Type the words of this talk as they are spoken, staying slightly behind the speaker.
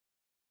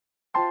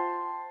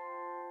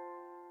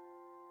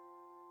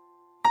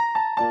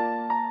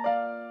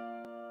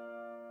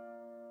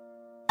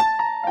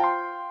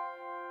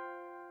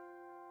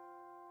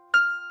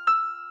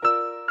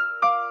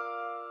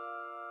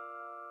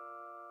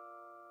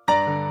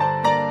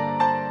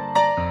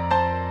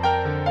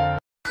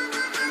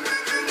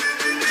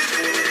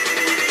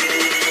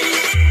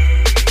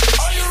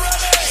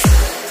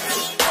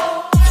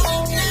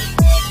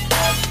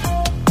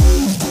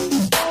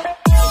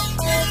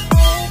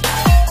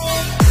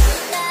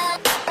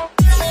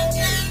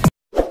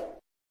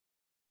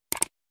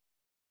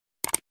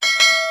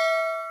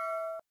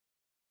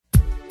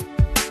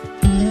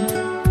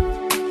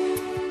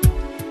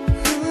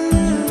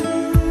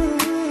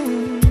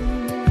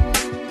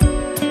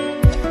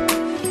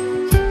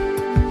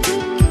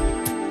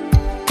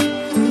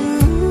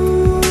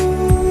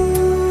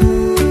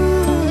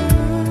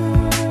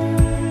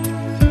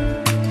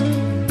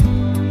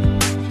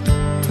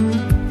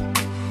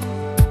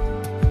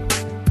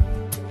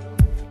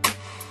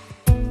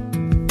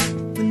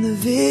the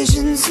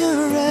visions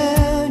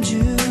around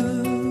you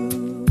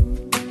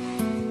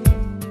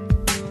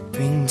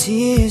bring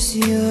tears to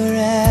your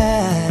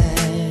eyes,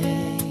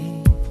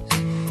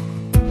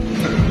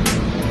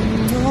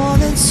 and all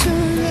that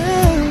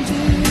surround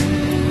you,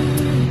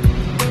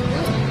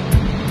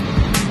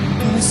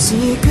 no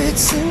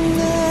secrets in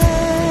life.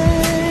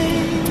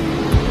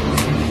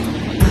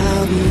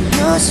 I'll be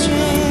your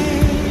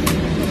strength,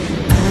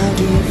 I'll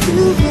give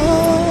you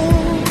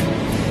hope,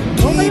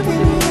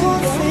 keeping your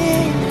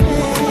faith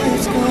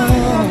as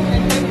gone,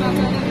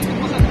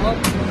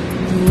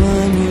 the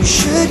one you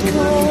should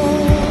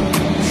call,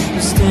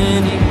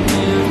 standing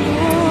there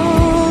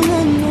all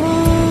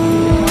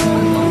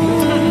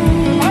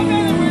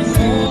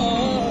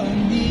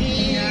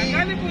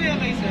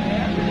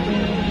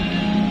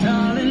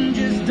Darling,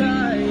 just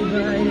dive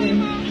right in.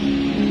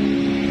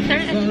 Sir,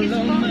 excuse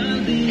po.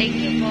 Thank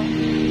you po.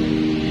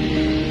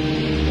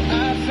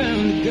 I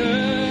found a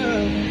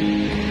girl,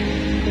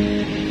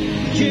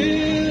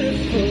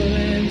 beautiful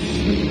and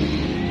sweet.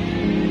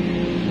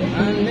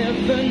 I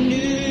never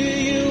knew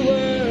you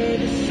were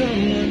the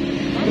someone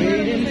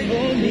waiting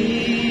for me.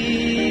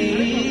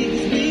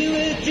 We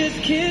were just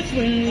kids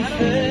when we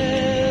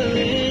fell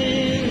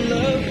in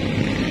love,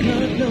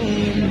 not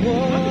knowing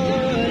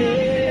what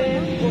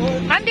it was.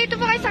 Ma'am, dito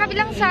po kayo sa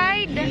kabilang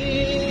side.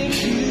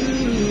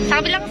 Sa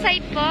kabilang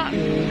side po.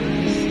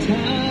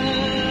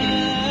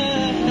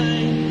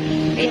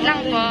 Wait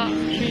lang po.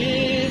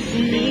 Kiss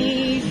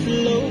me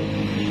slow.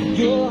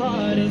 Your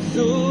heart is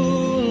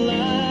all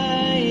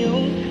I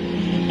own,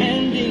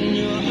 and in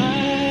your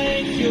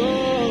eyes,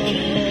 you're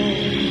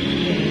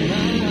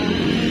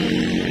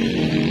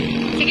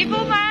Sige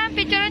po ma'am,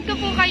 picturean ko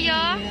po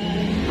kayo.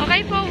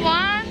 Okay po,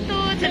 1,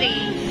 2,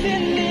 3.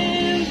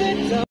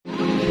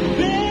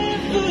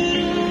 barefoot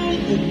on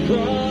the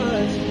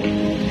grass.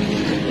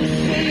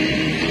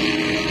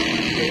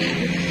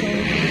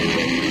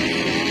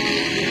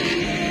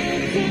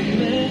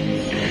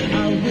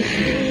 I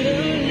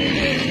whispered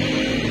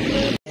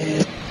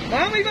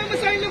Ma'am, may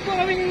babasahin lang po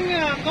kaming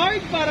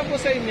card para po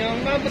sa inyo.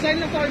 Babasahin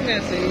lang po ang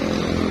message.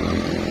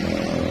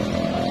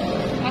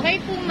 Okay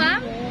po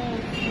ma'am.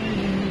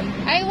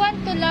 I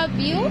want to love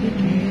you,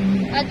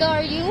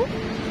 adore you,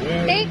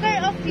 take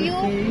care of you,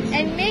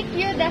 and make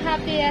you the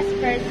happiest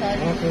person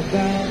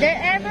there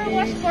ever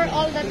was for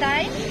all the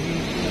time.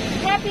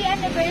 Happy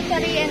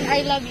anniversary and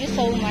I love you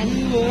so much.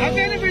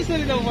 Happy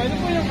anniversary daw po. Ano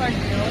po yung card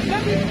nyo?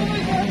 Sabi po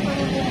may card.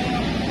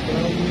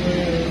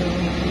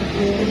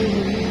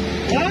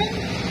 Ha?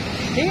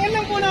 Hingan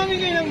lang po namin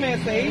kayo ng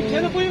message.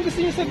 Ano po yung gusto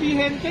nyo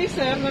sabihin kay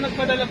sir na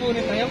nagpadala po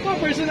nito? Yan po,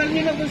 personal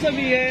nyo na po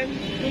sabihin.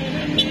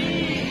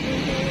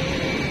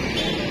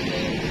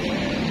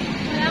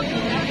 Wala po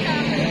sa akin.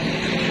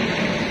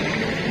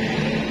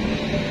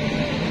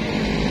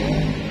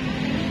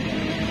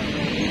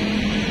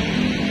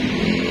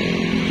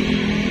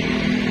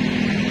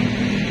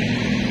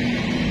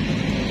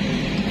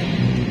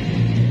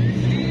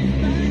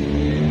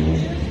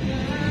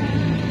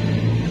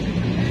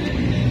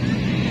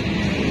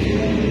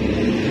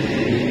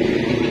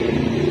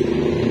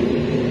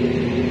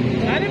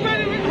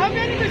 Happy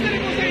anniversary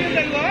po sa inyong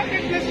dalawa.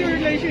 God bless your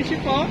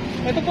relationship po.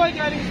 Ito po ay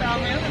galing sa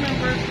amin.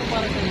 Remembers po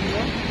para sa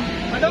inyo.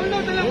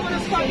 Ma-download na lang po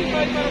ng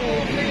Spotify para po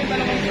play yung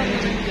dalawang song na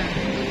dyan.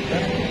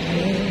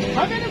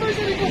 Happy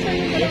anniversary po sa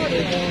inyong dalawa.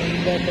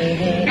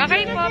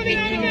 Okay po,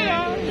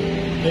 picture.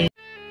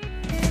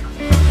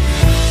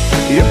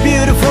 Your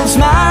beautiful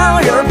smile,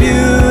 your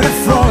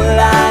beautiful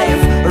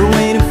life are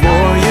waiting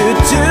for you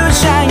to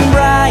shine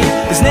bright.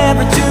 It's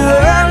never too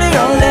early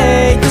or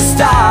late to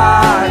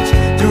start,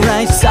 to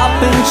rise up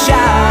and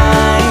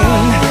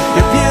shine.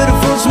 Your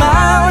beautiful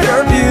smile,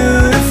 your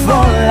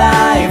beautiful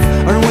life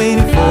are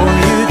waiting for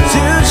you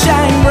to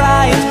shine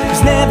bright.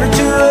 It's never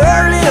too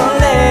early or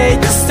late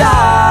to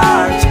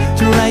start,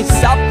 to rise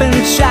up and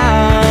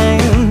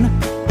shine.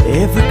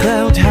 Every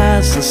cloud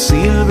has a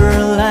silver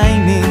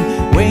lining,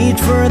 wait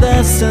for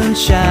the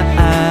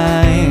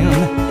sunshine.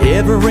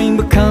 Every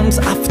rainbow comes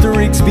after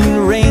it's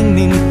been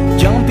raining,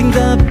 jumping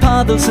the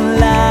puddles and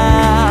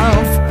light.